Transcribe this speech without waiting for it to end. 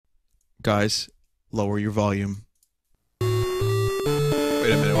Guys, lower your volume. Wait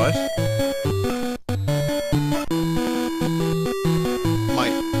a minute, what?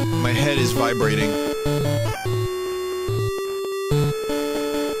 My head is vibrating.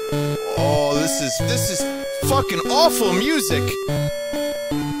 Oh, this is fucking awful music.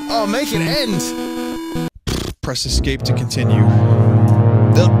 Oh, make it end. Press escape to continue.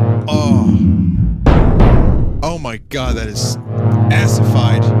 Oh my god, that is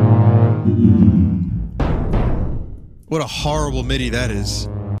assified. What a horrible MIDI that is.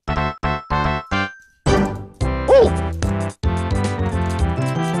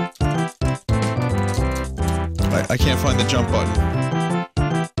 I can't find the jump button.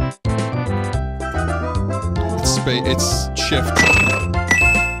 It's shift.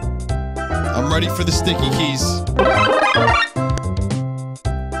 I'm ready for the sticky keys.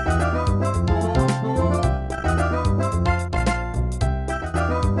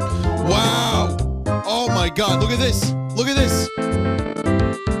 Wow! Oh my god, look at this! Look at this!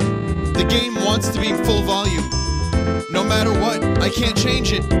 The game wants to be full volume. No matter what, I can't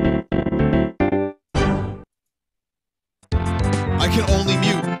change it. I can only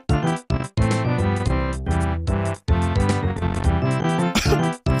mute.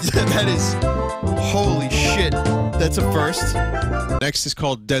 That is... Holy shit. That's a first. Next is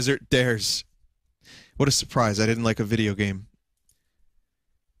called Desert Dares. What a surprise, I didn't like a video game.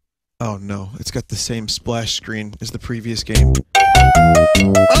 Oh no, it's got the same splash screen as the previous game.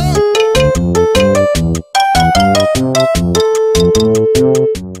 Oh!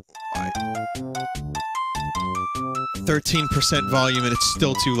 13% volume and it's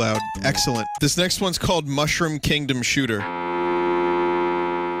still too loud. Excellent. This next one's called Mushroom Kingdom Shooter.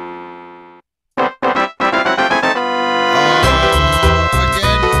 Again.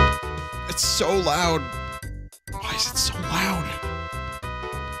 It's so loud. Why is it so loud?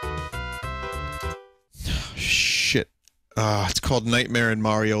 Shit. It's called Nightmare in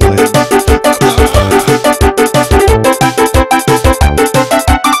Mario Land.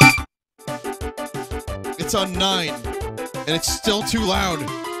 It's on 9, and it's still too loud.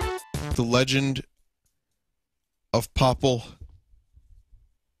 The Legend of Popple.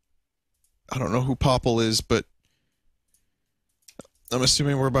 I don't know who Popple is, but I'm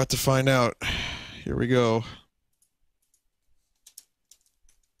assuming we're about to find out. Here we go.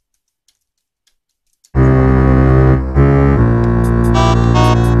 Great.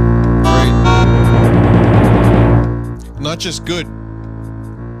 Not just good.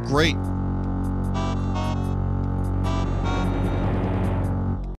 Great.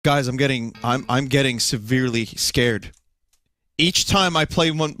 Guys, I'm getting severely scared. Each time I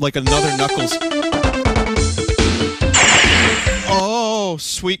play one like another Knuckles. Oh,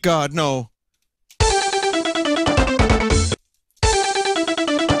 sweet God, no.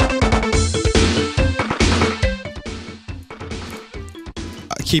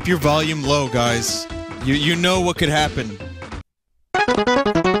 Keep your volume low, guys. You know what could happen.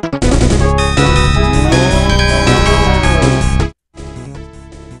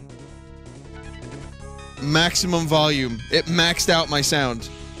 Maximum volume. It maxed out my sound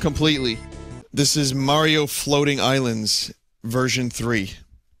completely. This is Mario Floating Islands version 3.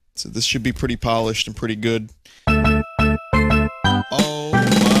 So this should be pretty polished and pretty good. Oh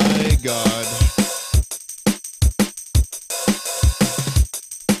my god.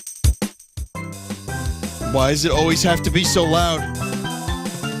 Why does it always have to be so loud?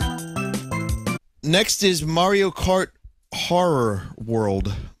 Next is Mario Kart Horror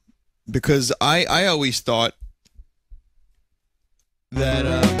World. Because I always thought that,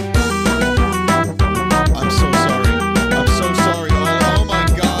 I'm so sorry. I'm so sorry. Oh my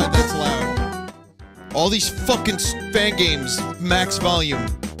god, that's loud. All these fucking Fangames, max volume.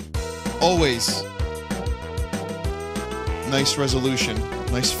 Always. Nice resolution.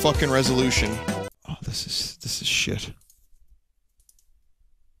 Nice fucking resolution. Oh, this is shit.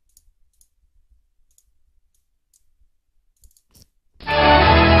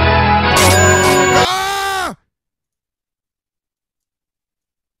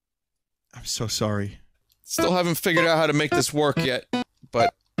 I'm so sorry. Still haven't figured out how to make this work yet,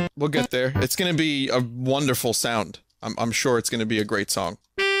 but we'll get there. It's gonna be a wonderful sound. I'm sure it's gonna be a great song.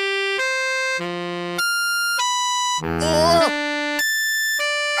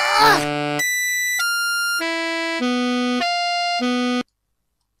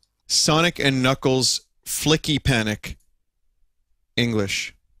 Sonic and Knuckles Flicky Panic.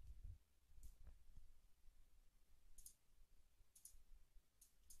 English.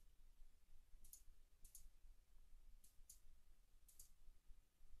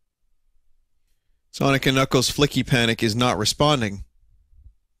 Sonic and Knuckles Flicky Panic is not responding.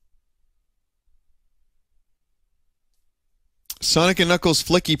 Sonic and Knuckles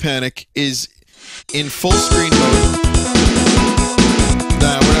Flicky Panic is in full screen mode.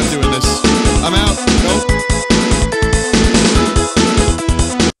 Nah, we're not doing this. I'm out.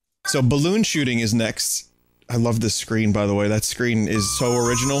 Nope. So balloon shooting is next. I love this screen, by the way. That screen is so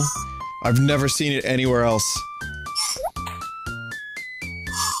original. I've never seen it anywhere else.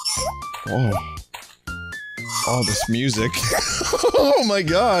 Oh. Oh, this music. Oh my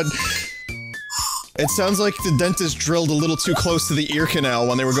god. It sounds like the dentist drilled a little too close to the ear canal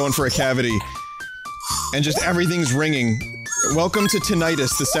when they were going for a cavity. And just everything's ringing. Welcome to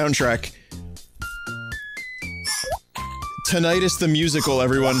Tinnitus, the soundtrack. Tinnitus the musical,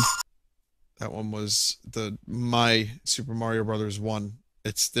 everyone. That one was my Super Mario Brothers 1.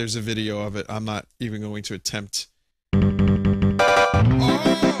 There's a video of it. I'm not even going to attempt.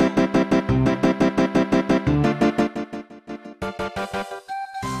 Oh!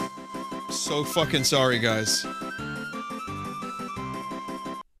 So fucking sorry, guys.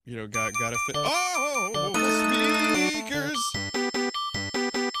 You know, gotta fit. Oh, speakers.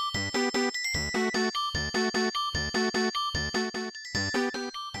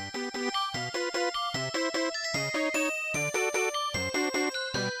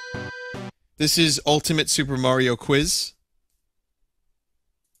 This is Ultimate Super Mario Quiz.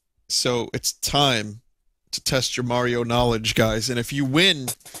 So it's time to test your Mario knowledge, guys. And if you win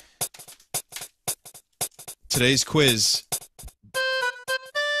today's quiz,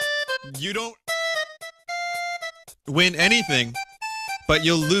 you don't win anything, but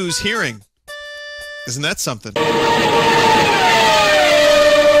you'll lose hearing. Isn't that something?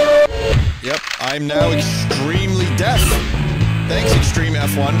 Yep, I'm now extremely deaf. Thanks, Extreme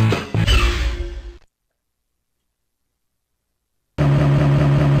F1.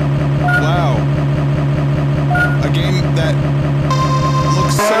 Wow. A game that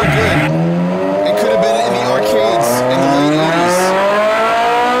looks so good. It could have been in the arcades in the late 80s.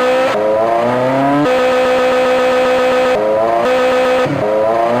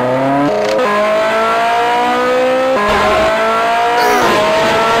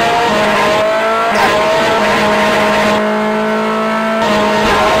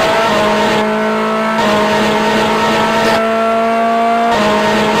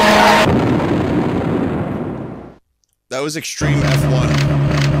 That was Extreme F1.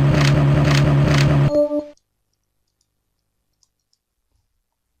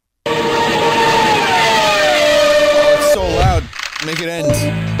 Make it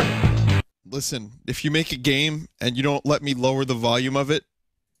end. Listen, if you make a game and you don't let me lower the volume of it,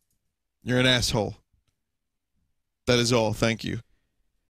 you're an asshole. That is all. Thank you.